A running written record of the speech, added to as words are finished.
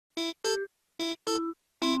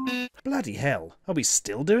Bloody hell, are we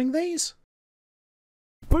still doing these?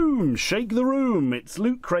 Boom! Shake the room! It's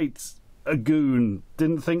Loot Crates, a goon.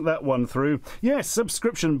 Didn't think that one through. Yes,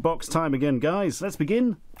 subscription box time again, guys. Let's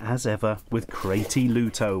begin, as ever, with Cratey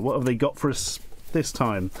Luto. What have they got for us this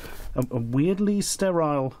time? A weirdly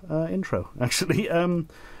sterile intro, actually.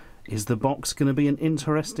 Is the box going to be an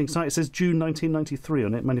interesting site? It says June 1993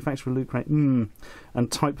 on it, manufacturer Loot Crate. And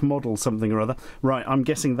type model something or other. Right, I'm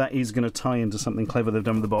guessing that is going to tie into something clever they've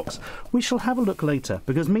done with the box. We shall have a look later,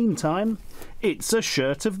 because meantime, it's a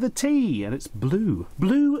shirt of the T, and it's blue.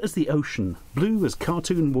 Blue as the ocean. Blue as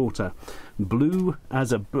cartoon water. Blue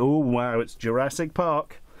as a... Oh, wow, it's Jurassic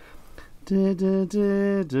Park. Da, da,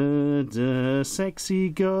 da, da, da,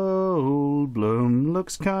 sexy Goldblum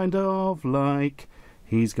looks kind of like...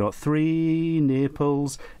 He's got 3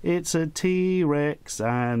 nipples, it's a T-Rex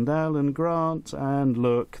and Alan Grant, and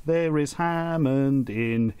look, there is Hammond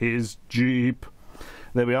in his Jeep.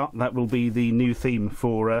 There we are, that will be the new theme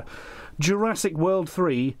for Jurassic World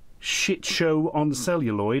 3, Shit Show on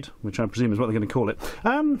Celluloid, which I presume is what they're going to call it.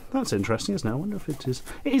 That's interesting, isn't it? I wonder if it is.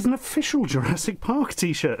 It is an official Jurassic Park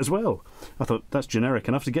t-shirt as well. I thought that's generic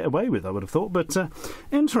enough to get away with, I would have thought, but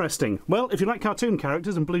interesting. Well, if you like cartoon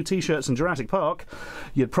characters and blue t-shirts and Jurassic Park,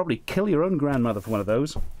 you'd probably kill your own grandmother for one of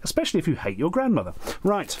those, especially if you hate your grandmother.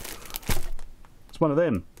 Right. It's one of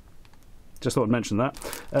them. Just thought I'd mention that.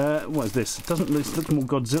 What is this? It doesn't look more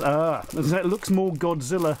Godzilla. It looks more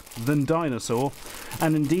Godzilla than dinosaur.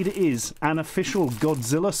 And indeed it is an official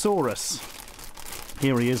Godzillasaurus.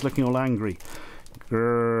 Here he is looking all angry.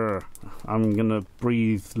 Grrr. I'm going to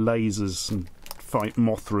breathe lasers and fight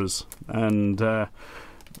Mothras and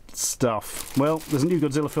stuff. Well, there's a new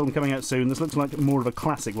Godzilla film coming out soon. This looks like more of a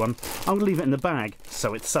classic one. I'm going to leave it in the bag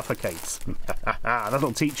so it suffocates.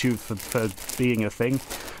 That'll teach you for being a thing.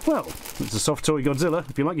 Well, it's a soft toy Godzilla.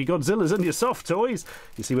 If you like your Godzillas and your soft toys,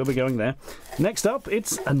 you see where we're going there. Next up,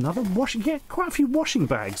 it's another washing... You get quite a few washing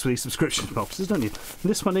bags for these subscription boxes, don't you?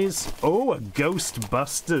 This one is, a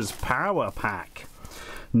Ghostbusters Power Pack.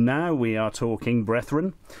 Now we are talking,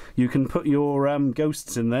 brethren. You can put your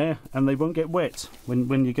ghosts in there and they won't get wet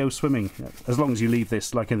when you go swimming, as long as you leave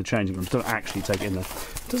this like in the changing rooms. Don't actually take it in there.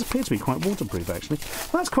 It does appear to be quite waterproof, actually.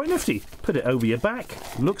 That's quite nifty. Put it over your back.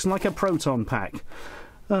 Looks like a proton pack.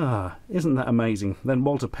 Ah, isn't that amazing? Then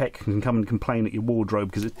Walter Peck can come and complain at your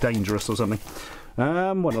wardrobe because it's dangerous or something.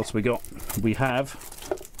 What else we got? We have...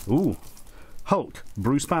 Ooh, Hulk,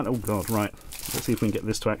 Bruce Banner. Oh, God, right. Let's see if we can get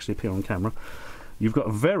this to actually appear on camera. You've got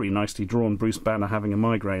a very nicely drawn Bruce Banner having a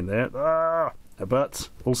migraine there. But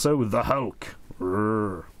also the Hulk.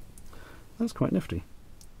 That's quite nifty.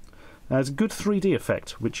 There's a good 3D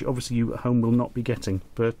effect, which obviously you at home will not be getting.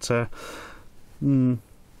 But, got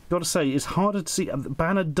to say, it's harder to see.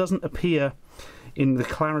 Banner doesn't appear in the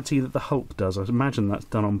clarity that the Hulk does. I imagine that's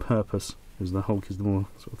done on purpose, because the Hulk is the more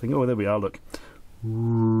sort of thing. Oh, there we are, look.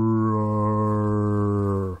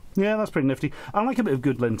 Yeah, that's pretty nifty. I like a bit of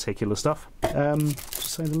good lenticular stuff, to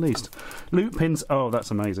say the least. Loot pins, oh,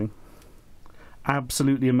 that's amazing.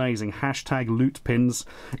 Absolutely amazing. Hashtag loot pins.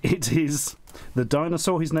 It is the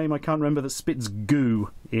dinosaur, his name I can't remember, that spits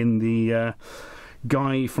goo in the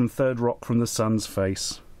guy from Third Rock from the Sun's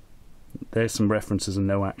face. There's some references and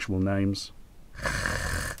no actual names.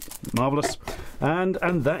 Marvellous. And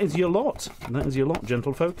that is your lot. That is your lot,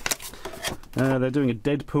 gentlefolk. They're doing a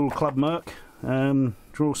Deadpool Club Merc.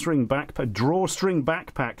 Drawstring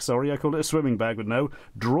backpack, sorry, I called it a swimming bag, but no.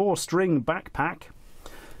 Drawstring backpack.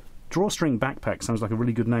 Drawstring backpack sounds like a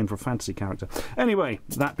really good name for a fantasy character. Anyway,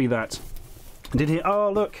 that be that.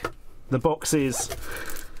 Oh, look. The box is...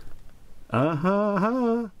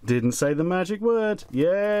 Didn't say the magic word.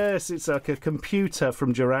 Yes, it's like a computer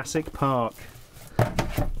from Jurassic Park.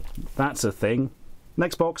 That's a thing.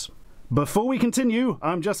 Next box. Before we continue,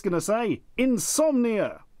 I'm just going to say,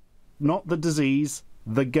 insomnia! Not the disease,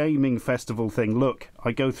 the gaming festival thing. Look,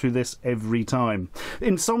 I go through this every time.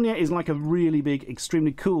 Insomnia is like a really big,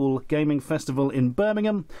 extremely cool gaming festival in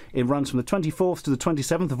Birmingham. It runs from the 24th to the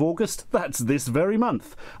 27th of August. That's this very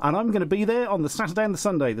month. And I'm going to be there on the Saturday and the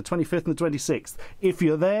Sunday, the 25th and the 26th. If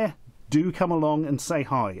you're there, do come along and say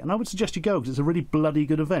hi. And I would suggest you go, because it's a really bloody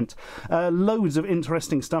good event. Loads of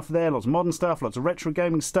interesting stuff there, lots of modern stuff, lots of retro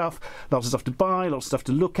gaming stuff, lots of stuff to buy, lots of stuff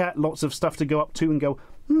to look at, lots of stuff to go up to and go,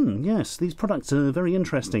 yes, these products are very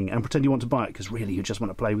interesting, and pretend you want to buy it, because really you just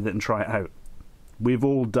want to play with it and try it out. We've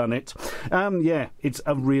all done it. Yeah, it's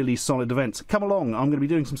a really solid event. Come along, I'm going to be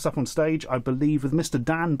doing some stuff on stage, I believe, with Mr.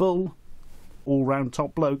 Dan Bull, all-round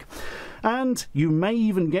top bloke, and you may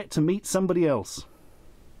even get to meet somebody else.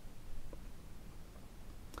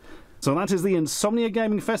 So that is the Insomnia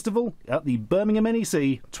Gaming Festival at the Birmingham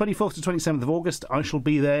NEC, 24th to 27th of August. I shall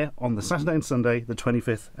be there on the Saturday and Sunday, the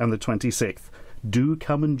 25th and the 26th. Do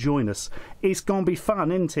come and join us. It's going to be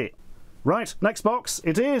fun, isn't it? Right, next box,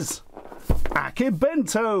 it is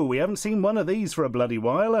Akibento. We haven't seen one of these for a bloody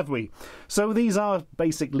while, have we? So these are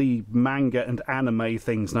basically manga and anime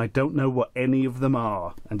things, and I don't know what any of them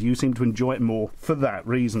are. And you seem to enjoy it more for that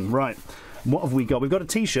reason. Right, what have we got? We've got a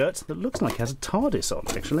T-shirt that looks like it has a TARDIS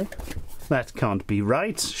on, actually. That can't be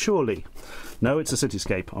right, surely. No, it's a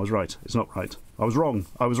cityscape. I was right. It's not right. I was wrong.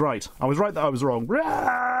 I was right. I was right that I was wrong.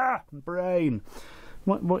 Rah! Brain.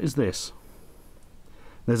 What is this?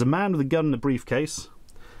 There's a man with a gun and a briefcase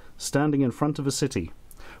standing in front of a city.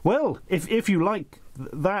 Well, if you like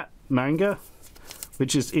that manga,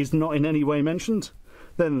 which is not in any way mentioned,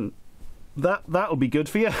 then that'll be good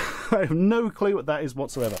for you. I have no clue what that is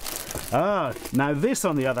whatsoever. Now this,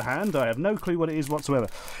 on the other hand, I have no clue what it is whatsoever.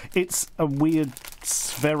 It's a weird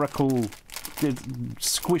spherical,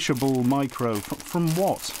 squishable micro. From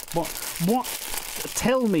what? What?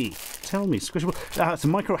 Tell me, squishable. It's a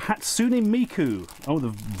micro Hatsune Miku. Oh, the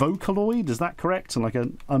Vocaloid, is that correct? Like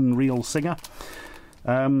an Unreal singer.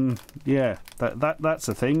 Yeah, that's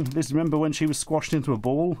a thing. Remember when she was squashed into a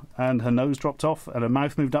ball and her nose dropped off and her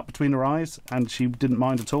mouth moved up between her eyes and she didn't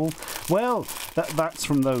mind at all? Well, that's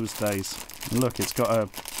from those days. Look, it's got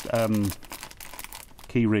a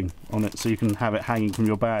key ring on it, so you can have it hanging from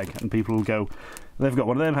your bag, and people will go, they've got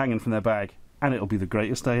one of them hanging from their bag, and it'll be the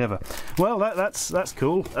greatest day ever. Well, that's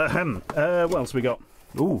cool. What else we got?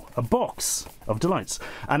 Ooh, a box of delights.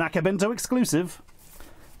 An Akibento exclusive.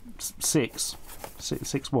 Six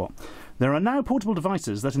what? There are now portable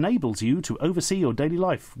devices that enables you to oversee your daily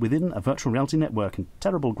life within a virtual reality network. And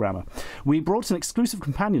terrible grammar. We brought an exclusive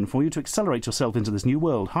companion for you to accelerate yourself into this new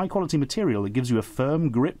world. High quality material that gives you a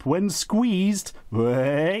firm grip when squeezed.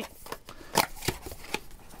 Wait.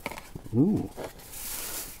 Ooh.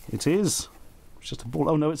 It is. It's just a ball.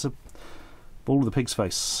 Oh no, it's a ball with a pig's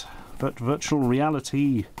face. But virtual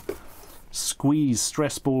reality squeeze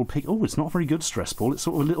stress ball pig. Oh, it's not a very good stress ball. It's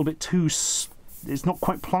sort of a little bit too. It's not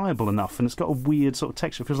quite pliable enough, and it's got a weird sort of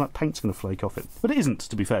texture. It feels like paint's going to flake off it, but it isn't,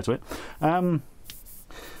 to be fair to it.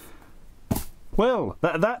 Well,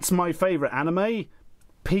 that's my favourite anime.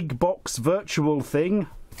 Pig box virtual thing.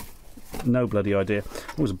 No bloody idea.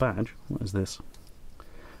 Oh, it's a badge. What is this?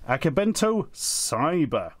 Akibento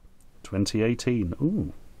Cyber 2018.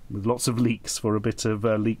 Ooh, with lots of leaks for a bit of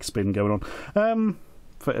leak spin going on.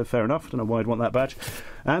 Fair enough. I don't know why I'd want that badge.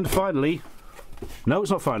 And finally, no, it's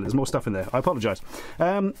not finally. There's more stuff in there. I apologise.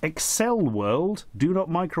 Excel World Do Not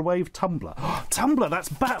Microwave Tumbler. Tumbler. That's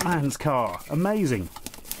Batman's car. Amazing.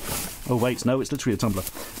 Oh wait, no, it's literally a tumbler.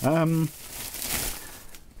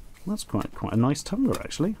 That's quite a nice tumbler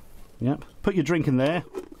actually. Yep. Put your drink in there.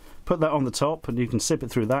 Put that on the top, and you can sip it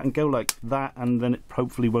through that and go like that, and then it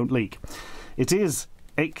hopefully won't leak. It is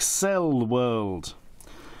Excel World,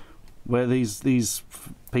 where these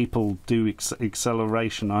people do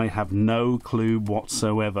acceleration. I have no clue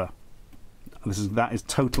whatsoever. That is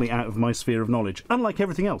totally out of my sphere of knowledge, unlike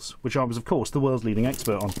everything else, which I was, of course, the world's leading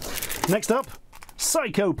expert on. Next up,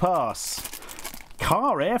 Psycho Pass.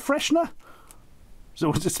 Car air freshener?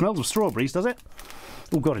 So it smells of strawberries, does it?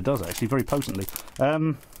 Oh god, it does actually, very potently.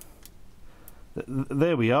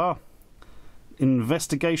 There we are.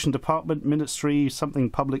 Investigation Department, Ministry, something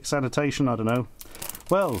public sanitation, I don't know.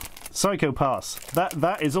 Well, Psycho Pass.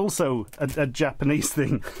 That is also a Japanese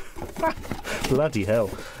thing. Bloody hell.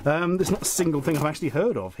 There's not a single thing I've actually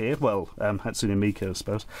heard of here. Well, Hatsune Miku, I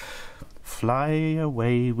suppose. Fly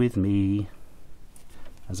away with me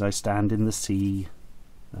as I stand in the sea.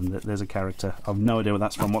 And there's a character. I've no idea what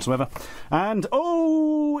that's from whatsoever. And,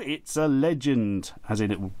 oh, it's a legend. As in,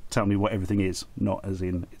 it will tell me what everything is. Not as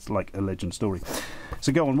in, it's like a legend story.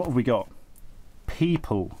 So go on, what have we got?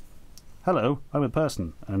 People. Hello, I'm a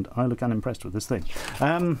person, and I look unimpressed with this thing.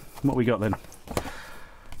 What we got then?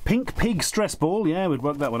 Pink Pig Stress Ball. Yeah, we'd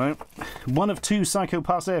work that one out. One of 2 Psycho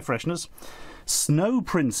Pass air fresheners. Snow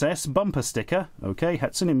Princess bumper sticker. Okay,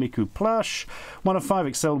 Hatsune Miku plush. 1 of 5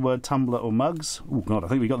 Excel Word tumbler or mugs. Oh god, I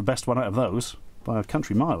think we got the best one out of those. By a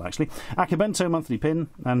country mile, actually. Akibento monthly pin.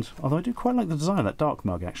 And, although I do quite like the design of that dark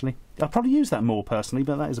mug, actually. I'll probably use that more, personally,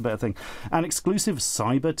 but that is a better thing. An exclusive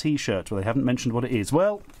Cyber t-shirt, where they haven't mentioned what it is.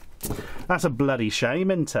 Well, that's a bloody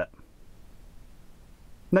shame, isn't it?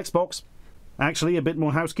 Next box. Actually, a bit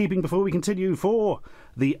more housekeeping before we continue. For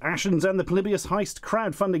the Ashens and the Polybius Heist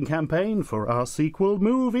crowdfunding campaign for our sequel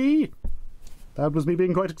movie, that was me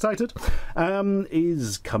being quite excited,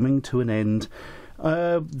 is coming to an end.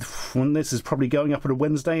 When this is probably going up on a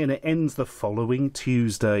Wednesday and it ends the following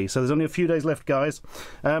Tuesday. So there's only a few days left, guys.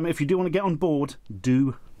 If you do want to get on board,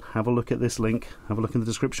 do have a look at this link. Have a look in the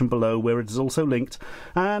description below where it is also linked.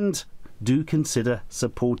 And do consider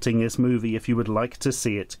supporting this movie if you would like to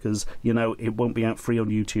see it, because, you know, it won't be out free on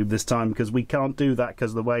YouTube this time because we can't do that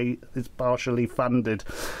because the way it's partially funded.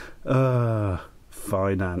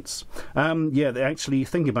 Finance. Yeah, they actually,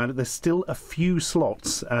 think about it, there's still a few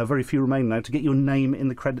slots, very few remain now, to get your name in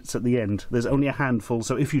the credits at the end. There's only a handful,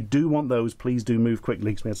 so if you do want those, please do move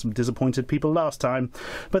quickly, because we had some disappointed people last time.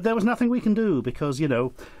 But there was nothing we can do, because, you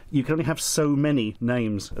know, you can only have so many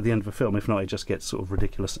names at the end of a film. If not, it just gets sort of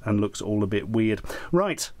ridiculous and looks all a bit weird.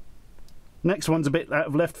 Right, next one's a bit out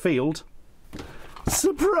of left field.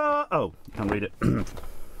 Surprise! Oh, can't read it.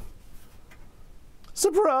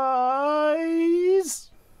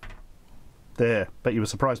 Surprise! There, bet you were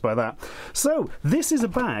surprised by that. So, this is a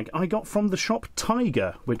bag I got from the shop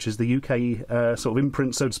Tiger, which is the UK sort of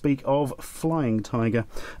imprint, so to speak, of Flying Tiger.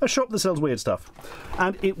 A shop that sells weird stuff.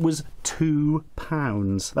 And it was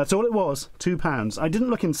 £2. That's all it was, £2. I didn't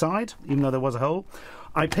look inside, even though there was a hole.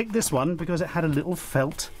 I picked this one because it had a little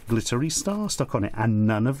felt glittery star stuck on it, and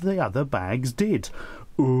none of the other bags did.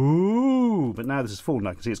 Ooh, but now this is full and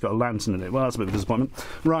I can see it's got a lantern in it. Well, that's a bit of a disappointment.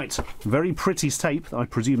 Right, very pretty tape that I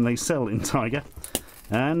presume they sell in Tiger.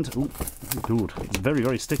 And, ooh, good, it's very,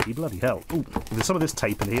 very sticky, bloody hell. Ooh, if there's some of this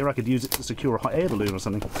tape in here, I could use it to secure a hot air balloon or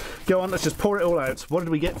something. Go on, let's just pour it all out. What did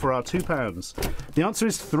we get for our £2? The answer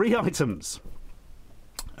is 3 items.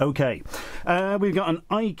 Okay, we've got an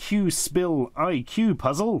IQ Spill IQ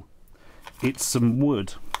puzzle. It's some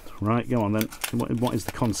wood. Right, go on then. What is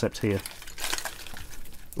the concept here?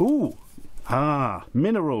 Ooh,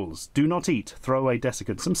 minerals. Do not eat. Throw away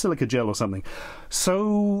desiccant. Some silica gel or something.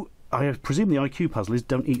 So, I presume the IQ puzzle is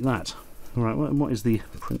don't eat that. All right, what is the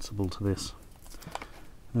principle to this?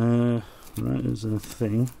 Right, there's a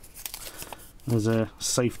thing. There's a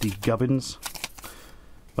safety gubbins.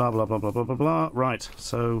 Blah, blah, blah, blah, blah, blah, blah. Right,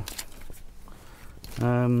 so...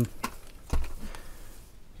 you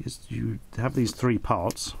have these 3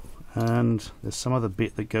 parts. And there's some other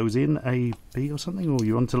bit that goes in, A, B or something, or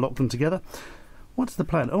you want to lock them together. What's the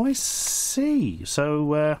plan? Oh, I see.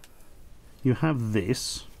 So you have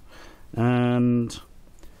this, and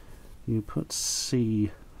you put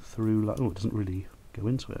C through, like, oh, it doesn't really go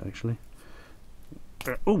into it, actually.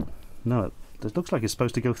 Oh, no, it looks like it's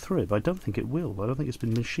supposed to go through it, but I don't think it will. I don't think it's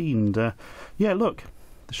been machined. Yeah, look,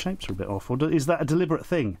 the shapes are a bit off. Or is that a deliberate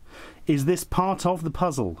thing? Is this part of the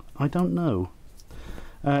puzzle? I don't know.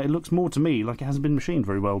 It looks more to me like it hasn't been machined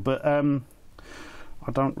very well, but I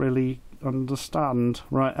don't really understand.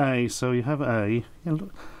 Right, A, so you have A. Yeah,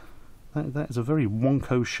 look, that is a very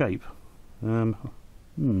wonko shape.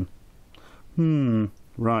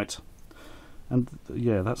 Right. And,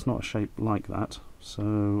 yeah, that's not a shape like that.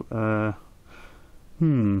 So,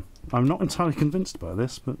 I'm not entirely convinced by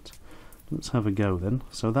this, but let's have a go then.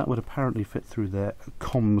 So that would apparently fit through there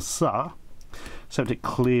comme ça, except it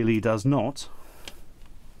clearly does not.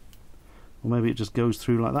 Or maybe it just goes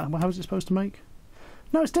through like that. Well, how is it supposed to make?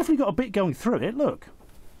 No, it's definitely got a bit going through it, look.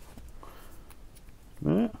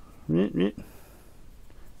 I'm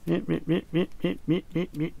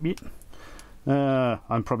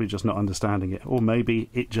probably just not understanding it. Or maybe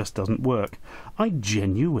it just doesn't work. I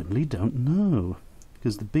genuinely don't know.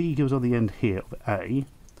 Because the B goes on the end here of A.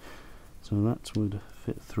 So that would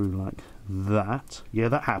fit through like that. Yeah,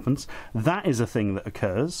 that happens. That is a thing that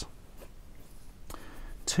occurs.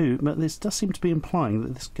 2, but this does seem to be implying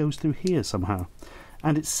that this goes through here somehow.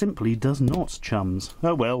 And it simply does not, chums.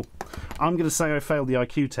 Oh well. I'm going to say I failed the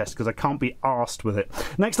IQ test because I can't be arsed with it.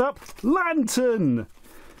 Next up, lantern!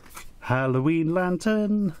 Halloween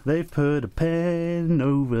lantern. They've put a pen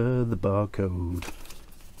over the barcode.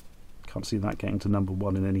 Can't see that getting to number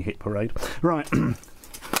 1 in any hit parade. Right.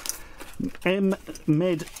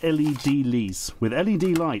 Med LED lease with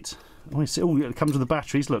LED light. Oh, I see. Oh, it comes with the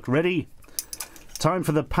batteries. Look, ready? Time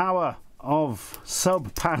for the power of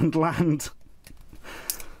sub-Poundland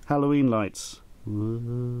Halloween lights.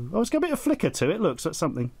 Oh, it's got a bit of flicker to it. Look, so that's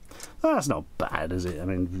something. Oh, that's not bad, is it? I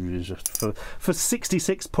mean, just for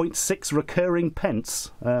 66.6 recurring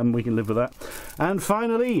pence, we can live with that. And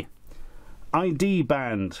finally, ID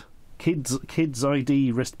band. Kids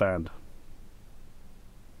ID wristband.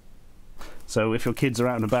 So if your kids are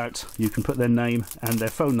out and about, you can put their name and their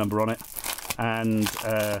phone number on it, and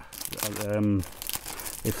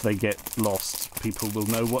if they get lost, people will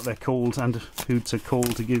know what they're called and who to call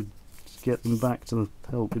to get them back to the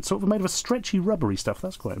help. It's sort of made of a stretchy, rubbery stuff.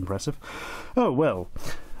 That's quite impressive. Oh, well.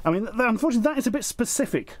 I mean, unfortunately, that is a bit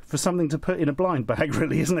specific for something to put in a blind bag,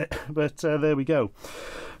 really, isn't it? But there we go.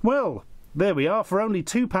 Well, there we are. For only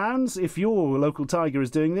 £2, if your local tiger is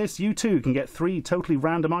doing this, you too can get 3 totally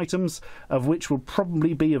random items, of which will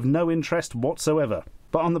probably be of no interest whatsoever.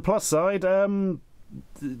 But on the plus side,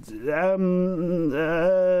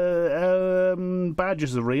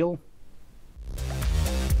 badgers are real.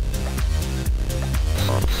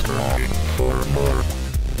 Subscribe for more.